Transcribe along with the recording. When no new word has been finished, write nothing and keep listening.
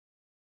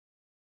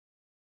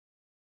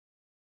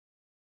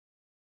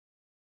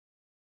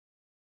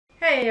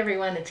Hey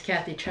everyone, it's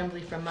Kathy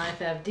Trembley from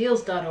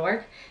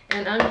myfavdeals.org,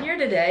 and I'm here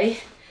today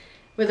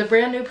with a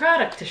brand new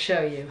product to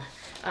show you.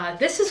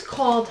 This is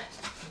called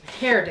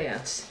Hair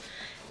Dance,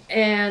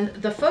 and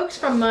the folks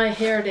from My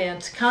Hair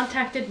Dance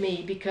contacted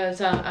me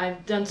because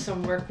I've done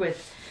some work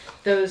with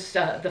those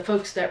the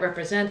folks that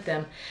represent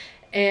them,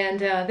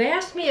 and they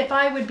asked me if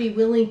I would be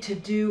willing to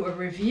do a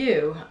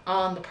review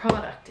on the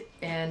product,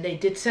 and they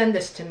did send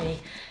this to me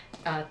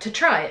to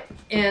try it.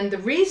 And the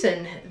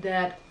reason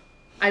that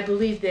I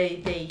believe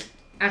they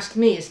asked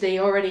me is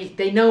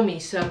they know me,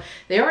 so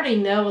they already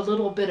know a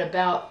little bit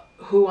about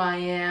who I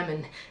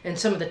am and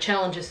some of the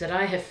challenges that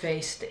I have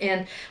faced.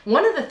 And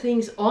one of the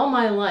things all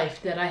my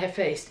life that I have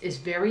faced is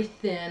very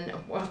thin,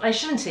 well, I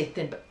shouldn't say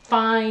thin, but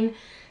fine,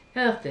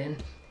 thin,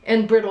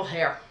 and brittle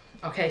hair.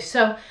 Okay,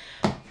 so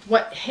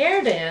what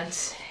Hair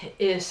Dance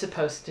is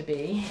supposed to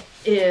be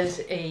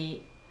is a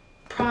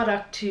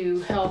product to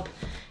help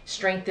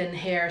strengthen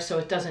hair so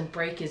it doesn't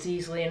break as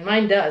easily, and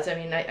mine does. I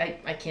mean,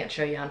 I can't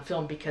show you on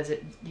film because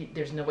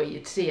there's no way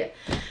you'd see it,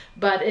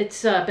 but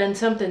it's been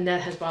something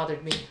that has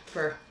bothered me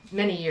for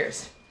many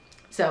years.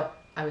 So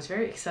I was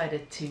very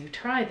excited to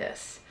try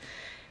this.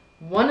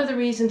 One of the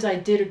reasons I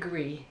did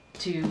agree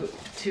to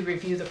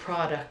review the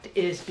product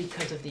is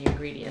because of the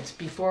ingredients.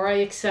 Before I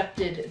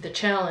accepted the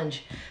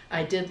challenge,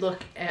 I did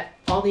look at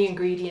all the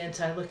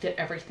ingredients. I looked at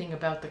everything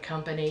about the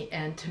company,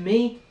 and to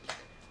me,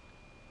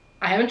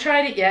 I haven't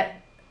tried it yet,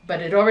 but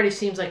it already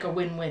seems like a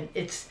win-win.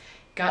 It's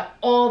got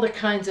all the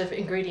kinds of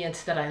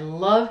ingredients that I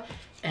love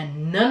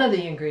and none of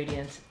the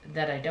ingredients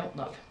that I don't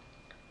love.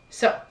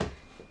 So,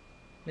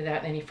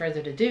 without any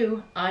further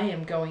ado, I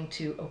am going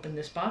to open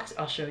this box.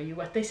 I'll show you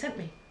what they sent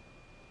me.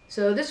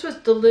 So this was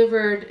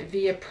delivered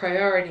via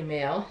priority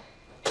mail,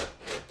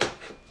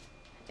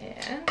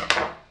 and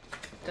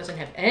doesn't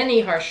have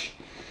any harsh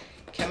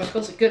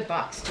chemicals. A good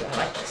box too. I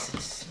like this.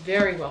 It's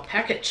very well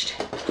packaged.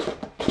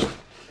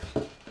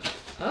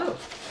 Oh,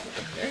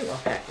 very well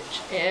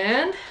packaged.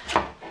 And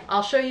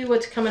I'll show you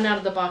what's coming out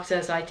of the box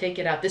as I take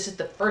it out. This is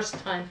the first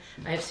time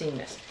I have seen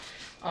this.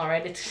 All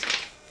right, it's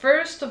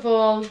first of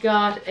all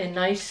got a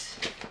nice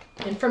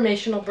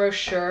informational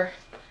brochure.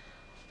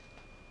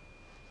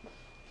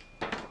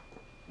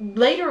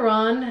 Later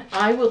on,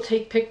 I will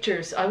take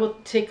pictures. I will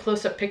take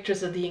close-up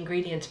pictures of the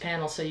ingredients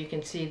panel so you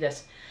can see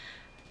this.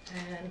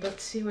 And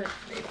let's see what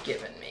they've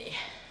given me.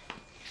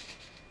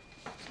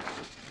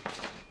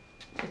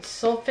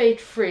 It's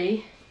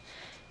sulfate-free.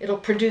 It'll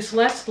produce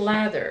less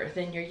lather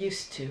than you're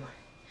used to.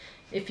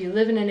 If you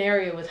live in an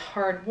area with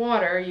hard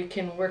water, you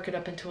can work it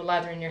up into a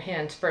lather in your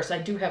hands first. I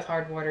do have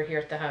hard water here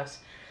at the house.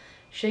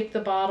 Shake the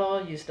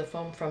bottle, use the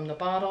foam from the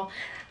bottle.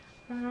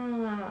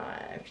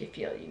 If you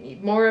feel you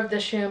need more of the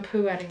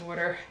shampoo, adding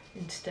water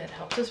instead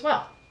helps as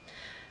well.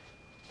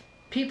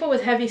 People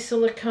with heavy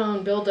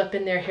silicone buildup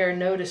in their hair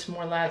notice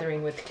more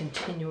lathering with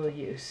continual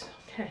use.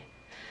 Okay.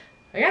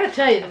 I gotta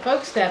tell you, the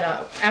folks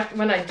that,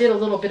 when I did a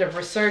little bit of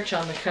research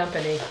on the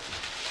company,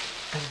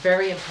 I was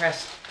very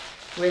impressed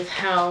with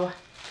how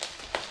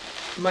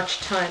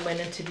much time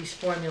went into these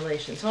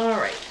formulations. All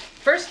right,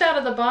 first out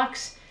of the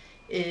box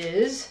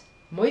is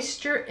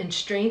Moisture and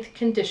Strength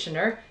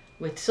Conditioner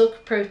with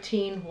silk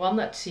protein,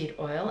 walnut seed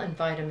oil, and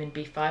vitamin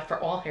B5 for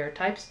all hair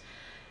types.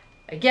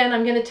 Again,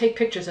 I'm going to take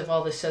pictures of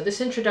all this, so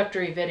this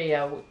introductory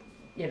video,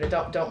 you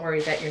know, don't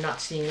worry that you're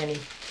not seeing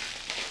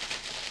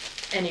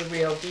any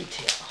real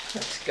detail.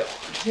 Let's go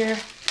on here.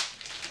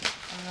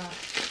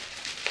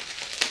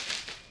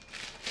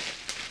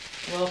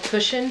 Well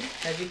cushioned,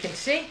 as you can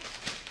see.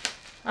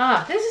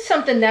 This is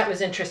something that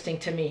was interesting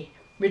to me.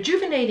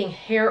 Rejuvenating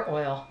hair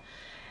oil.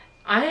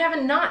 I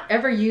have not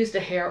ever used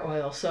a hair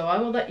oil, so I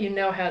will let you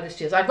know how this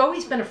feels. I've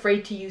always been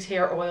afraid to use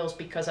hair oils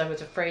because I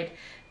was afraid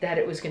that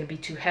it was going to be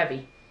too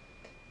heavy.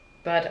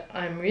 But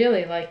I'm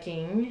really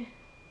liking...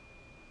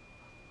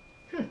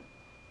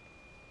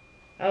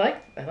 I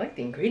like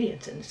the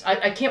ingredients in this.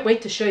 I can't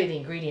wait to show you the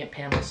ingredient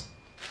panels.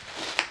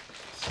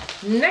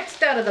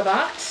 Next out of the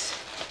box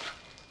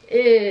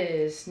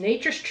is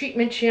Nature's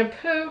Treatment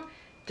Shampoo,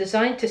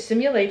 designed to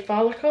simulate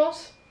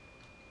follicles,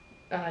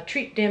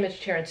 treat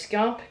damaged hair and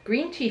scalp,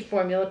 green tea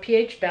formula,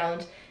 pH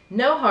balance,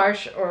 no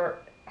harsh or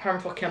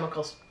harmful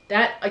chemicals.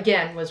 That,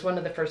 again, was one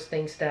of the first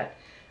things that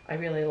I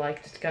really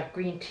liked. It's got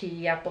green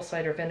tea, apple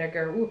cider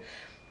vinegar,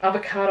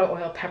 avocado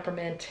oil,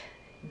 peppermint,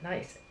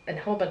 nice, and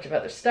a whole bunch of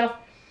other stuff.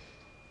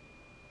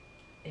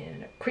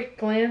 And a quick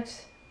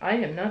glance, I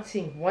am not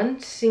seeing one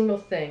single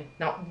thing,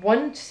 not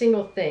one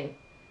single thing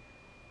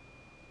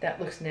that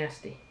looks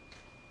nasty.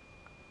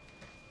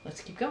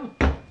 Let's keep going.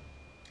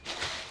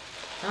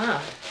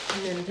 And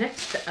then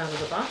next out of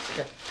the box,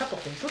 got a couple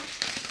things. Let's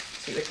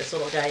see what this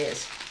little guy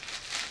is.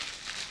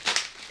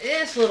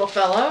 This little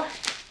fellow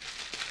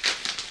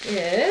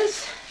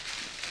is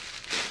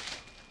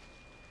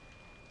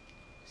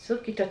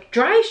Silky Touch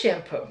Dry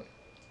Shampoo.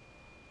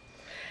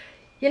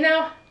 You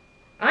know,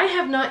 I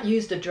have not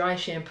used a dry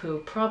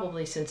shampoo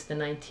probably since the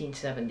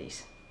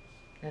 1970s.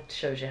 That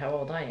shows you how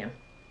old I am.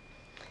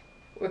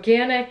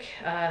 Organic,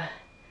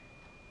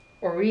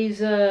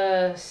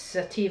 Oriza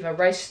sativa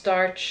rice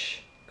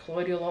starch,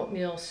 colloidal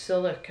oatmeal,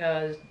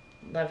 silica,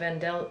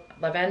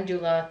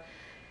 lavandula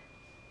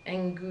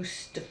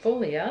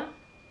angustifolia,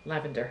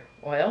 lavender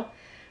oil,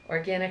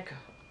 organic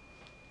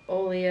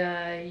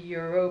olea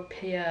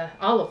europea,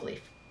 olive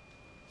leaf.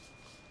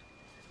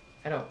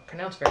 I don't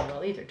pronounce very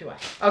well either, do I?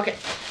 Okay,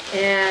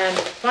 and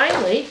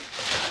finally,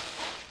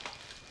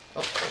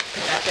 put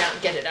that down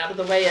and get it out of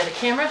the way of the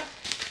camera.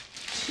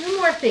 2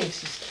 more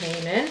things just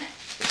came in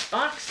this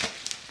box.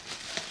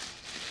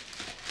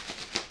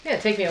 Yeah,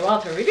 it'll take me a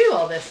while to review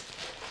all this.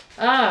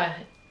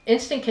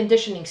 Instant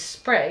conditioning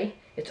spray.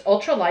 It's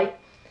ultra light,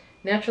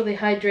 naturally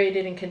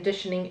hydrated and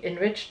conditioning,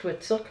 enriched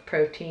with silk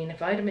protein,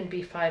 vitamin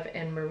B5,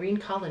 and marine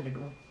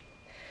collagen.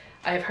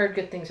 I have heard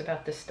good things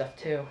about this stuff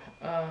too.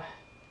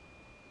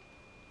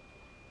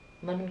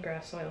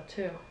 Lemongrass oil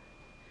too.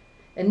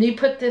 And you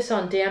put this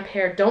on damp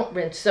hair, don't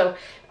rinse. So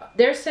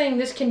they're saying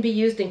this can be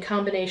used in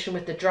combination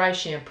with the dry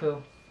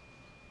shampoo.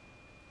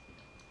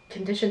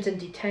 Conditions and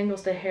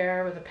detangles the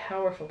hair with a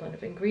powerful blend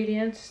of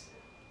ingredients.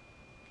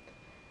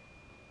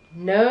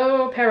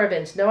 No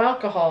parabens, no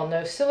alcohol,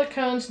 no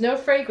silicones, no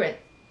fragrance.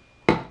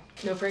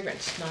 No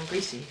fragrance,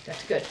 non-greasy.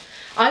 That's good.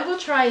 I will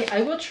try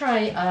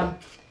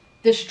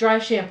this dry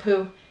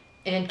shampoo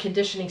and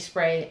conditioning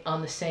spray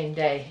on the same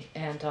day,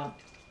 and I'll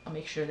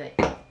make sure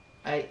that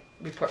I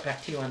report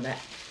back to you on that.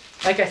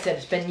 Like I said,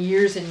 it's been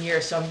years and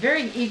years, so I'm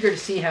very eager to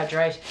see how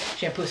dry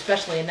shampoo,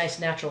 especially a nice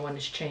natural one,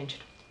 has changed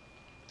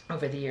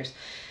over the years.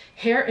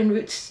 Hair and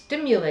root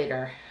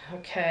stimulator,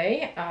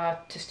 okay,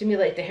 to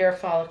stimulate the hair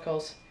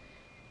follicles.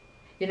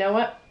 You know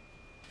what?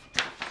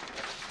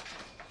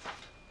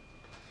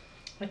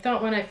 I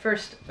thought when I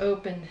first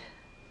opened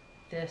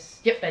this,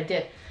 yep, I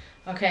did.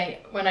 Okay,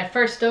 when I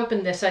first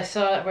opened this, I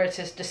saw where it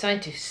says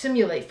designed to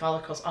simulate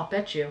follicles. I'll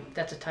bet you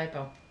that's a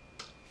typo.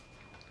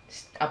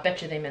 I'll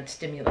bet you they meant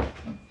stimulate.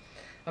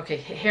 Okay,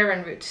 hair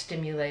and root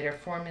stimulator,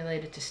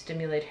 formulated to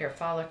stimulate hair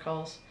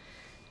follicles.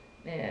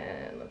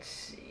 And let's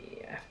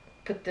see, I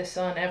put this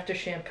on after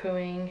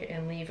shampooing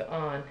and leave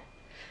on.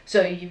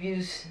 So you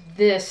use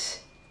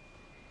this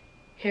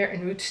hair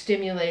and root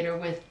stimulator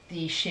with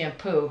the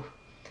shampoo,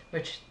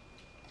 which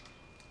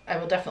I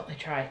will definitely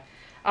try.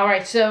 All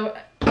right, so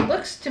it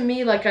looks to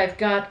me like I've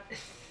got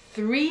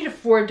 3 to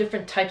 4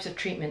 different types of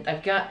treatment.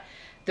 I've got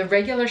the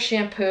regular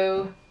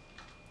shampoo,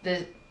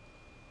 the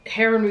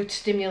hair and root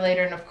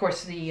stimulator, and of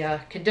course the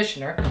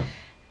conditioner.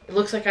 It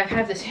looks like I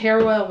have this hair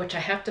oil, which I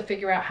have to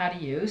figure out how to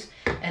use.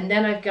 And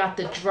then I've got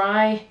the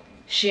dry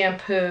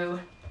shampoo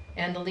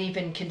and the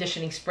leave-in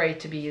conditioning spray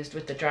to be used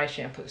with the dry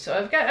shampoo. So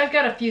I've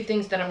got a few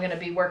things that I'm going to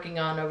be working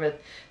on over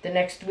the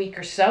next week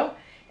or so.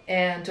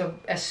 And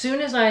as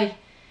soon as I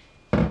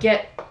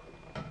get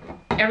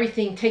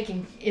everything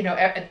taken,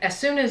 as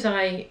soon as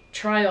I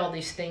try all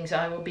these things,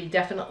 I will be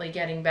definitely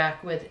getting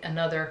back with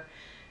another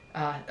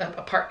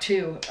a part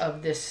 2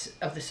 of this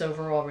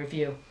overall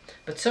review.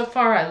 But so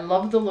far, I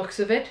love the looks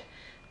of it.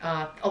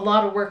 A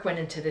lot of work went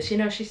into this.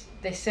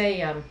 They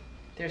say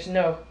there's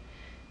no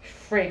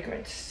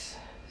fragrance.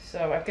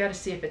 So I've got to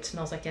see if it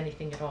smells like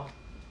anything at all.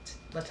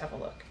 Let's have a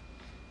look.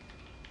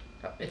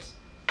 Oh, I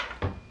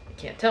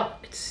can't tell.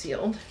 It's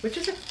sealed,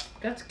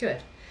 that's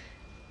good.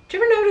 Did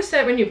you ever notice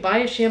that when you buy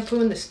a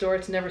shampoo in the store,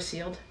 it's never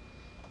sealed?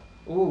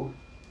 Ooh,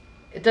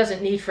 it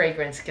doesn't need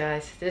fragrance,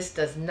 guys. This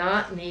does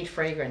not need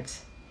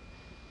fragrance.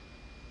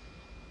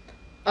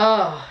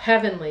 Oh,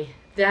 heavenly.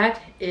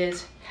 That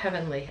is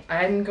heavenly.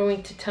 I'm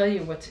going to tell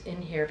you what's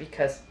in here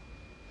because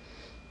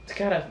it's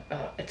got a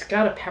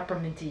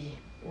pepperminty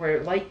or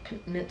light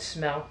mint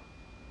smell,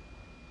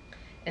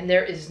 and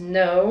there's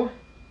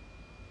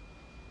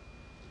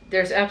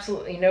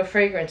absolutely no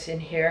fragrance in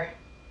here,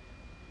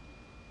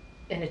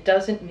 and it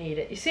doesn't need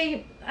it. You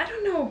see, I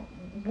don't know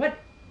what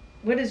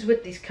is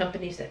with these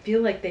companies that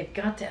feel like they've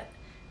got to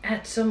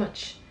add so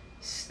much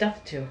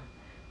stuff to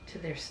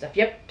their stuff.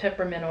 Yep,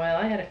 peppermint oil.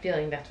 I had a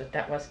feeling that's what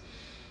that was.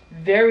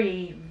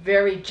 Very,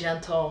 very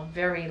gentle,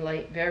 very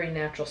light, very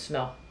natural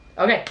smell.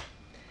 Okay,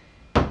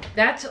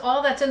 that's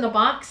all that's in the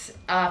box.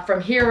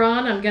 From here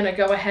on, I'm going to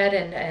go ahead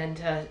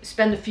and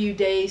spend a few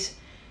days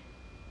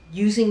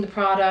using the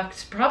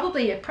products. It'd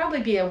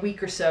probably be a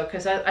week or so,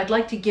 because I'd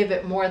like to give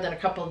it more than a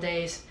couple of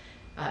days,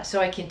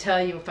 so I can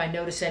tell you if I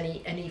notice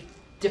any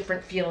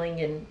different feeling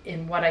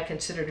in what I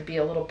consider to be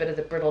a little bit of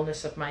the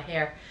brittleness of my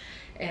hair.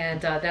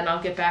 And then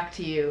I'll get back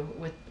to you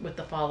with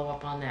the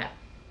follow-up on that.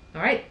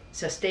 All right,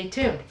 so stay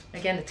tuned.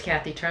 Again, it's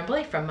Kathy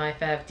Tremblay from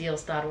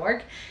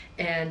myfavdeals.org.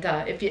 And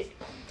if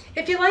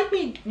you like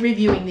me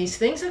reviewing these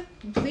things,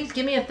 please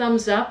give me a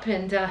thumbs up.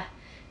 And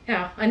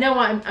I know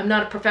I'm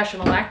not a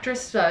professional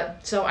actress,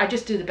 so I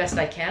just do the best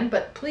I can.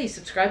 But please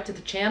subscribe to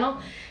the channel,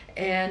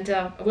 and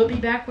we'll be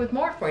back with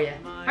more for you.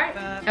 All right,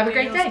 have a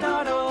great day.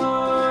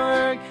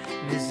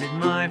 Visit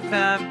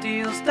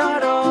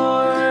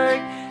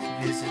myfavdeals.org.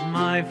 Visit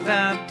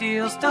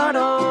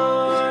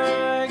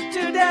myfavdeals.org.